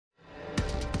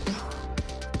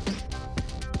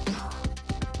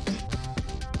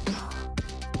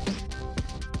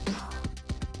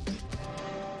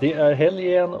Det är helg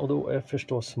igen och då är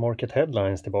förstås Market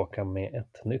Headlines tillbaka med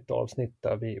ett nytt avsnitt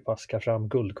där vi vaskar fram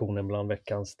guldkornen bland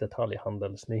veckans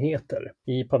detaljhandelsnyheter.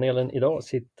 I panelen idag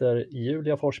sitter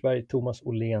Julia Forsberg, Thomas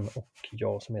Åhlén och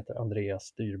jag som heter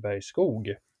Andreas Dyrberg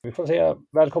Skog. Vi får säga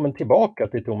välkommen tillbaka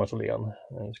till Thomas Åhlén.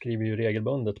 Du skriver ju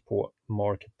regelbundet på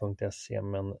market.se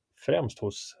men främst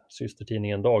hos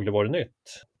systertidningen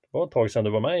Dagligvarunytt. Det var ett tag sedan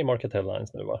du var med i Market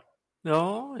Headlines nu, va?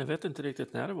 Ja, jag vet inte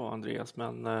riktigt när det var, Andreas,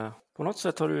 men på något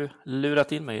sätt har du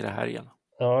lurat in mig i det här igen.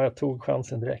 Ja, jag tog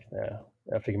chansen direkt när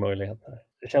jag fick möjligheten.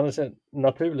 Det kändes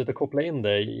naturligt att koppla in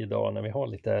dig idag när vi har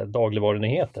lite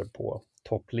dagligvarunyheter på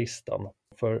topplistan.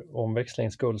 För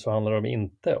omväxlings skull så handlar det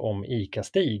inte om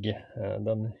ICA-Stig.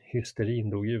 Den hysterin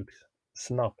dog ut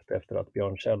snabbt efter att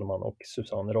Björn Kjellman och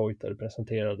Susanne Reuter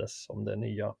presenterades som det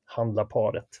nya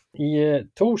handlarparet. I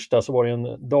torsdag så var det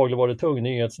en dagligvarutung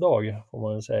nyhetsdag, får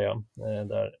man väl säga,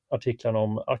 där artiklarna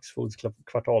om Axfoods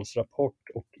kvartalsrapport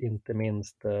och inte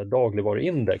minst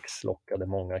dagligvaruindex lockade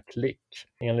många klick.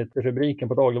 Enligt rubriken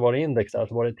på dagligvaruindex så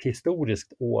var det ett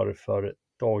historiskt år för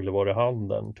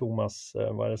dagligvaruhandeln. Thomas,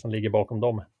 vad är det som ligger bakom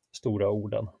de stora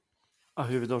orden? Ja,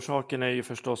 huvudorsaken är ju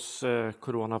förstås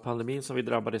coronapandemin som vi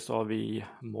drabbades av i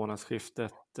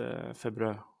månadsskiftet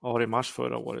februari-mars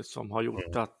förra året, som har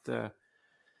gjort att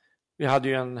vi hade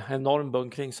ju en enorm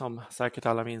bunkring som säkert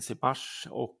alla minns i mars,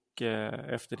 och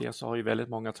efter det så har ju väldigt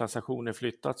många transaktioner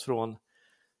flyttats från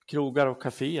krogar och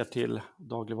kaféer till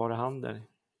dagligvaruhandel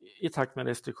i takt med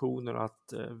restriktioner och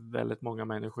att väldigt många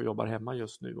människor jobbar hemma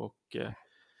just nu och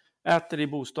äter i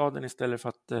bostaden istället för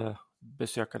att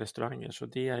besöka restauranger. Så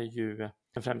det är ju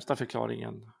den främsta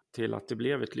förklaringen till att det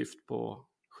blev ett lyft på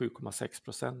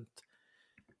 7,6%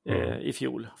 i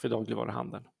fjol för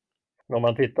dagligvaruhandeln. Om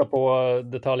man tittar på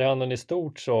detaljhandeln i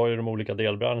stort så har ju de olika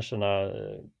delbranscherna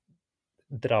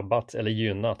drabbats eller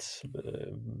gynnats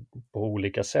på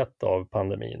olika sätt av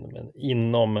pandemin. Men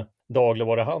inom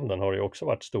dagligvaruhandeln har det också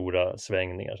varit stora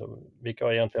svängningar. Så vilka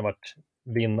har egentligen varit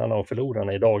vinnarna och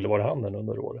förlorarna i dagligvaruhandeln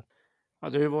under året? Ja,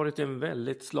 det har ju varit en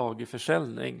väldigt slagig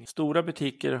försäljning. Stora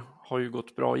butiker har ju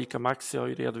gått bra. ICA Maxi har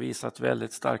ju redovisat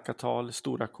väldigt starka tal.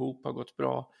 Stora Coop har gått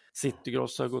bra. City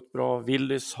Gross har gått bra.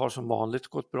 Willys har som vanligt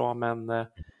gått bra, men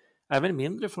även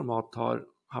mindre format har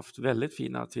haft väldigt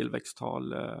fina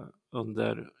tillväxttal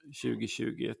under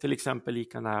 2020. Till exempel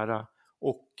ICA Nära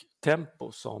och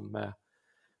Tempo som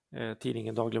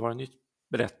tidningen Dagligvarunytt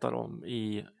berättar om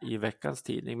i veckans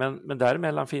tidning. Men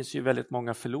däremellan finns ju väldigt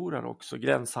många förlorare också.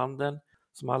 Gränshandeln,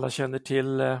 som alla känner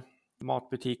till,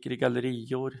 matbutiker i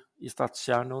gallerior, i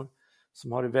stadskärnor,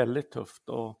 som har det väldigt tufft.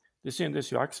 Och det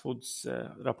syntes ju Axfoods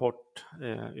rapport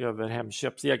över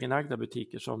Hemköps egenägda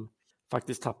butiker som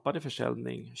faktiskt tappade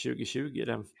försäljning 2020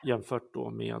 jämfört då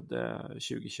med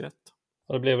 2021.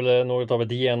 Och det blev väl något av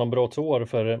ett genombrottsår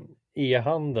för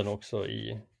e-handeln också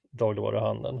i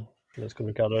dagligvaruhandeln. Eller skulle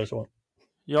du kalla det så?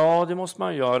 Ja, det måste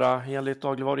man göra. Enligt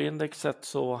dagligvaruindexet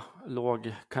så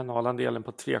låg kanalandelen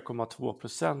på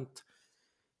 3,2%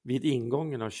 vid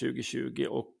ingången av 2020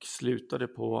 och slutade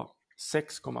på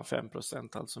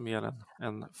 6,5%, alltså mer än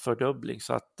en fördubbling.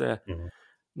 Så att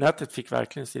nätet fick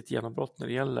verkligen sitt genombrott när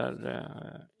det gäller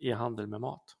e-handel med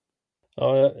mat.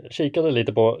 Ja, jag kikade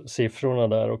lite på siffrorna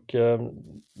där och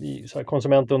i så här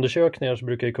konsumentundersökningar så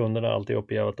brukar ju kunderna alltid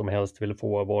uppge att de helst vill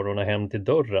få varorna hem till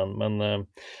dörren. Men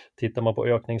tittar man på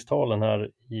ökningstalen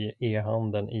här i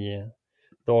e-handeln i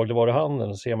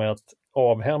dagligvaruhandeln så ser man att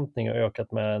avhämtning har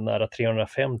ökat med nära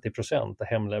 350% och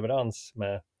hemleverans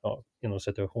med inom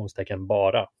situationstecken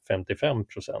bara 55%.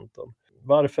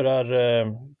 Varför är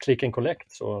click and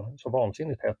collect så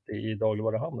vansinnigt hett i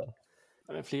dagligvaruhandeln?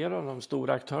 Flera av de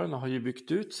stora aktörerna har ju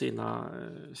byggt ut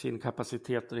sin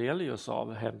kapacitet när det gäller just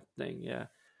avhämtning. Om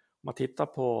man tittar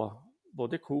på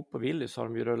både Coop och Willys så har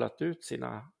de ju rullat ut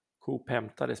sina Coop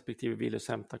hämta respektive Willys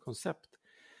hämta koncept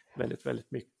väldigt,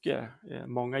 väldigt mycket.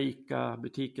 Många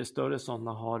ICA-butiker, större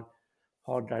sådana,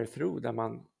 har drive-through där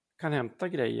man kan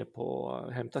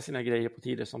hämta sina grejer på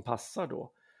tider som passar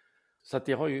då. Så att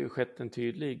det har ju skett en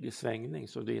tydlig svängning,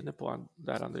 så du är inne på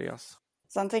där, Andreas.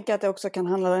 Sen tänker jag att det också kan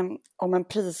handla om en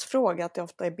prisfråga, att det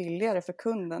ofta är billigare för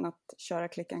kunden att köra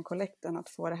click and collect än att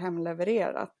få det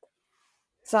hemlevererat.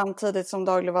 Samtidigt som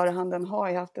dagligvaruhandeln har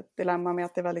ju haft ett dilemma med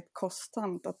att det är väldigt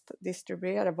kostsamt att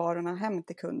distribuera varorna hem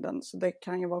till kunden. Så det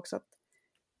kan ju vara också att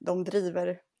de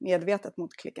driver medvetet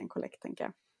mot click and collect, tänker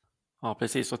jag. Ja,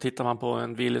 precis. Och tittar man på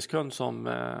en Willys-kund som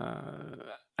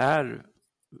är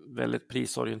väldigt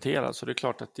prisorienterad, så det är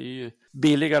klart att det är ju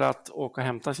billigare att åka och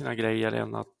hämta sina grejer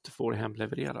än att få det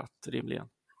hemlevererat, rimligen.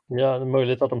 Ja, det är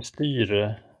möjligt att de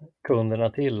styr kunderna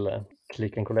till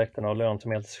click and collecterna av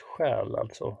lönsamhetsskäl.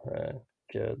 Alltså.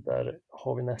 där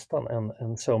har vi nästan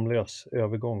en sömlös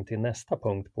övergång till nästa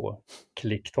punkt på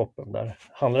klicktoppen. Där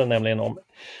handlar det nämligen om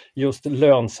just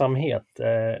lönsamhet. Det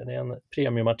är en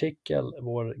premiumartikel,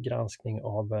 vår granskning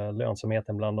av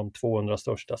lönsamheten bland de 200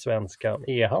 största svenska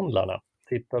e-handlarna.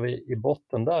 Tittar vi i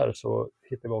botten där så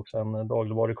hittar vi också en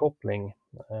dagligvarukoppling.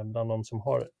 Bland de som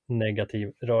har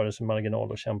negativ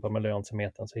rörelsemarginal och kämpar med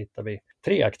lönsamheten så hittar vi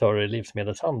 3 aktörer i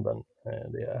livsmedelshandeln.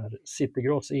 Det är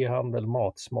Citygross, e-handel,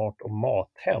 Matsmart och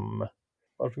Mathem.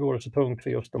 Varför går det så tungt för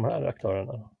just de här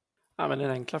aktörerna? Ja, men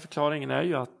den enkla förklaringen är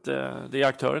ju att det är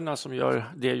aktörerna som gör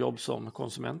det jobb som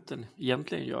konsumenten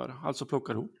egentligen gör. Alltså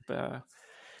plockar ihop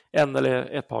en eller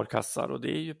ett par kassar, och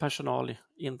det är ju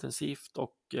personalintensivt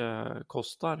och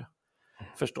kostar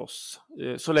förstås.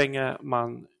 Så länge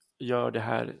man gör det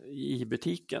här i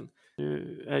butiken.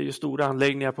 Nu är ju stora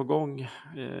anläggningar på gång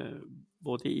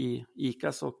både i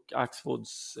ICAs och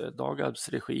Axfoods Dagabs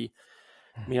regi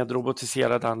med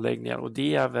robotiserade anläggningar, och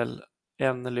det är väl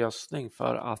en lösning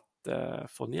för att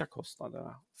få ner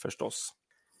kostnaderna förstås.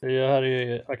 Det här är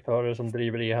ju aktörer som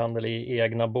driver e-handel i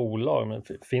egna bolag, men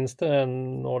finns det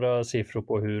några siffror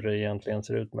på hur det egentligen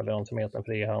ser ut med lönsamheten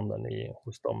för e-handeln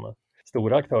hos de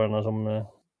stora aktörerna som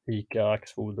ICA,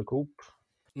 Axfood och Coop?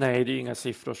 Nej, det är inga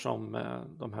siffror som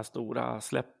de här stora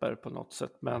släpper på något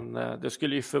sätt, men det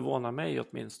skulle ju förvåna mig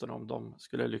åtminstone om de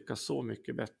skulle lyckas så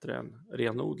mycket bättre än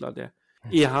renodlade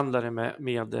e-handlare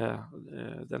med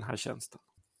den här tjänsten.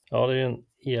 Ja, det är en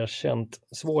erkänt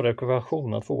svår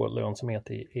ekvation att få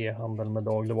lönsamhet i e-handel med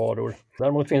dagligvaror.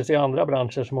 Däremot finns det andra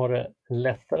branscher som har det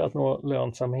lättare att nå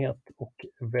lönsamhet och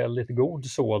väldigt god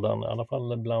sådan, i alla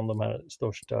fall bland de här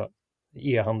största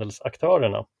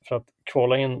e-handelsaktörerna. För att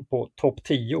kvala in på topp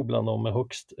 10 bland de med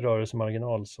högst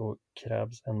rörelsemarginal så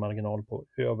krävs en marginal på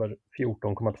över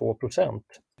 14,2%.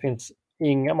 Det finns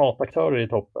inga mataktörer i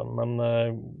toppen, men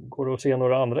går det att se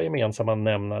några andra gemensamma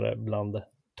nämnare bland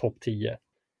topp 10?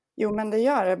 Jo, men det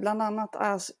gör det. Bland annat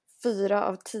är 4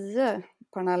 av 10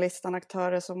 på den här listan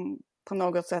aktörer som på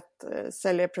något sätt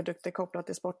säljer produkter kopplat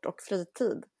till sport och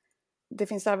fritid. Det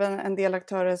finns även en del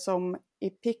aktörer som i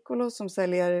Piccolo som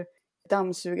säljer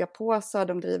dammsugarpåsar.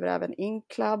 De driver även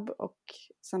Inclub, och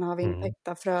sen har vi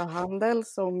Inpekta fröhandel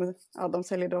som de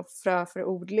säljer då frö för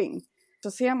odling.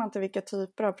 Så ser man till vilka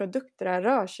typer av produkter det här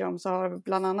rör sig om, så har vi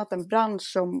bland annat en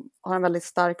bransch som har en väldigt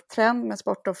stark trend med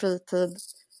sport och fritid.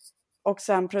 Och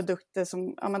sen produkter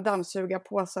som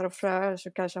dammsugarpåsar och fröer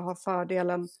så kanske har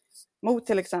fördelen mot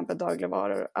till exempel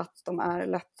dagligvaror att de är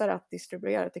lättare att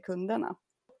distribuera till kunderna.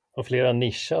 Och flera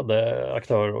nischade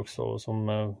aktörer också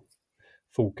som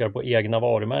fokar på egna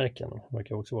varumärken. Det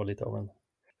verkar också vara lite av en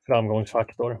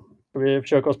framgångsfaktor. Vi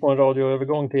försöker oss på en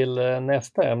radioövergång till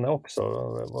nästa ämne också.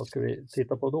 Vad ska vi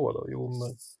titta på då? Jo,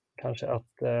 kanske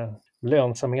att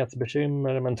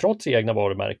lönsamhetsbekymmer, men trots egna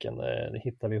varumärken, det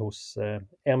hittar vi hos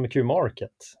MQ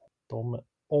Market. De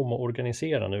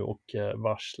omorganiserar nu och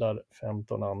varslar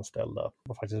 15 anställda. Det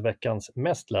var faktiskt veckans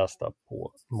mest lästa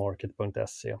på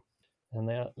market.se.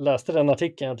 När jag läste den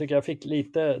artikeln, jag tycker jag fick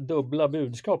lite dubbla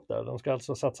budskap där. De ska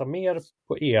alltså satsa mer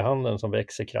på e-handeln som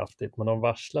växer kraftigt, men de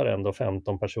varslar ändå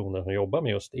 15 personer som jobbar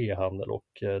med just e-handel och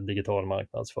digital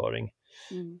marknadsföring.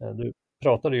 Du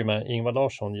pratade ju med Ingvar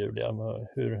Larsson, Julia.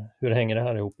 Hur hänger det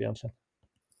här ihop egentligen?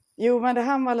 Jo, men det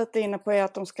han var lite inne på är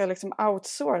att de ska liksom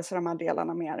outsourca de här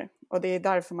delarna mer. Och det är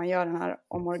därför man gör den här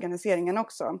omorganiseringen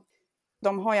också.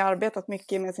 De har ju arbetat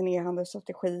mycket med sin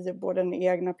e-handelsstrategi, både den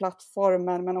egna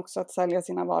plattformen men också att sälja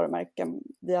sina varumärken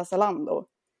via Zalando.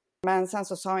 Men sen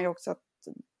så sa han ju också att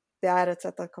det är ett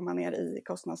sätt att komma ner i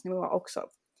kostnadsnivå också.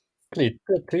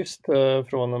 Lite tyst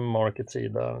från Markets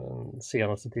sida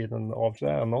senaste tiden.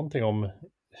 Avslöjar någonting om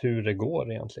hur det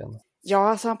går egentligen? Ja,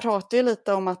 alltså han pratar ju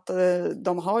lite om att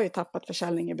de har ju tappat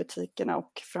försäljning i butikerna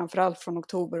och framförallt från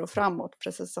oktober och framåt,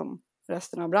 precis som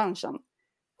resten av branschen.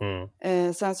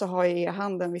 Sen så har ju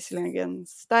e-handeln visserligen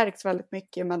stärkts väldigt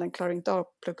mycket, men den klarar inte av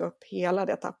att plocka upp hela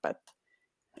det tappet.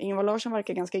 Ingvar Larsson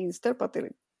verkar ganska inställd på att det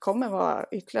kommer vara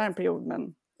ytterligare en period med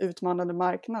en utmanande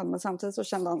marknad, men samtidigt så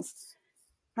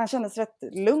han kändes rätt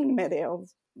lugn med det och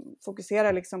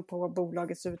fokuserar liksom på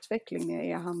bolagets utveckling med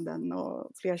e-handeln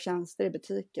och fler tjänster i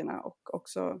butikerna och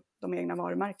också de egna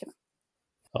varumärkena.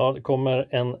 Ja, det kommer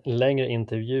en längre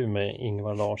intervju med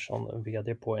Ingvar Larsson,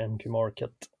 vd på MQ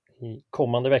Market, i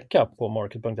kommande vecka på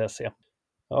market.se.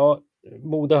 Ja,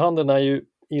 modehandeln är ju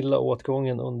illa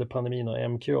åtgången under pandemin och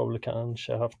MQ har väl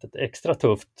kanske haft ett extra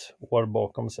tufft år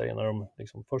bakom sig när de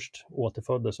liksom först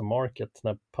återföddes som Market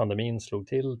när pandemin slog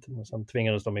till, och sen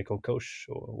tvingades de i konkurs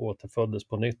och återföddes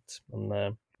på nytt. Men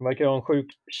det verkar ha en sjuk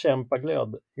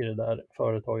kämpaglöd i det där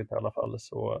företaget i alla fall,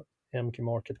 så MQ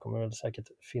Market kommer väl säkert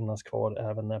finnas kvar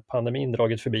även när pandemin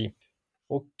dragit förbi.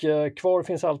 Och kvar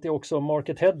finns alltid också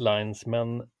Market Headlines,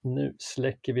 men nu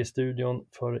släcker vi studion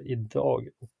för idag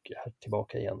och är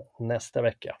tillbaka igen nästa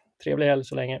vecka. Trevlig helg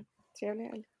så länge. Trevlig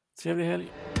helg. Trevlig helg.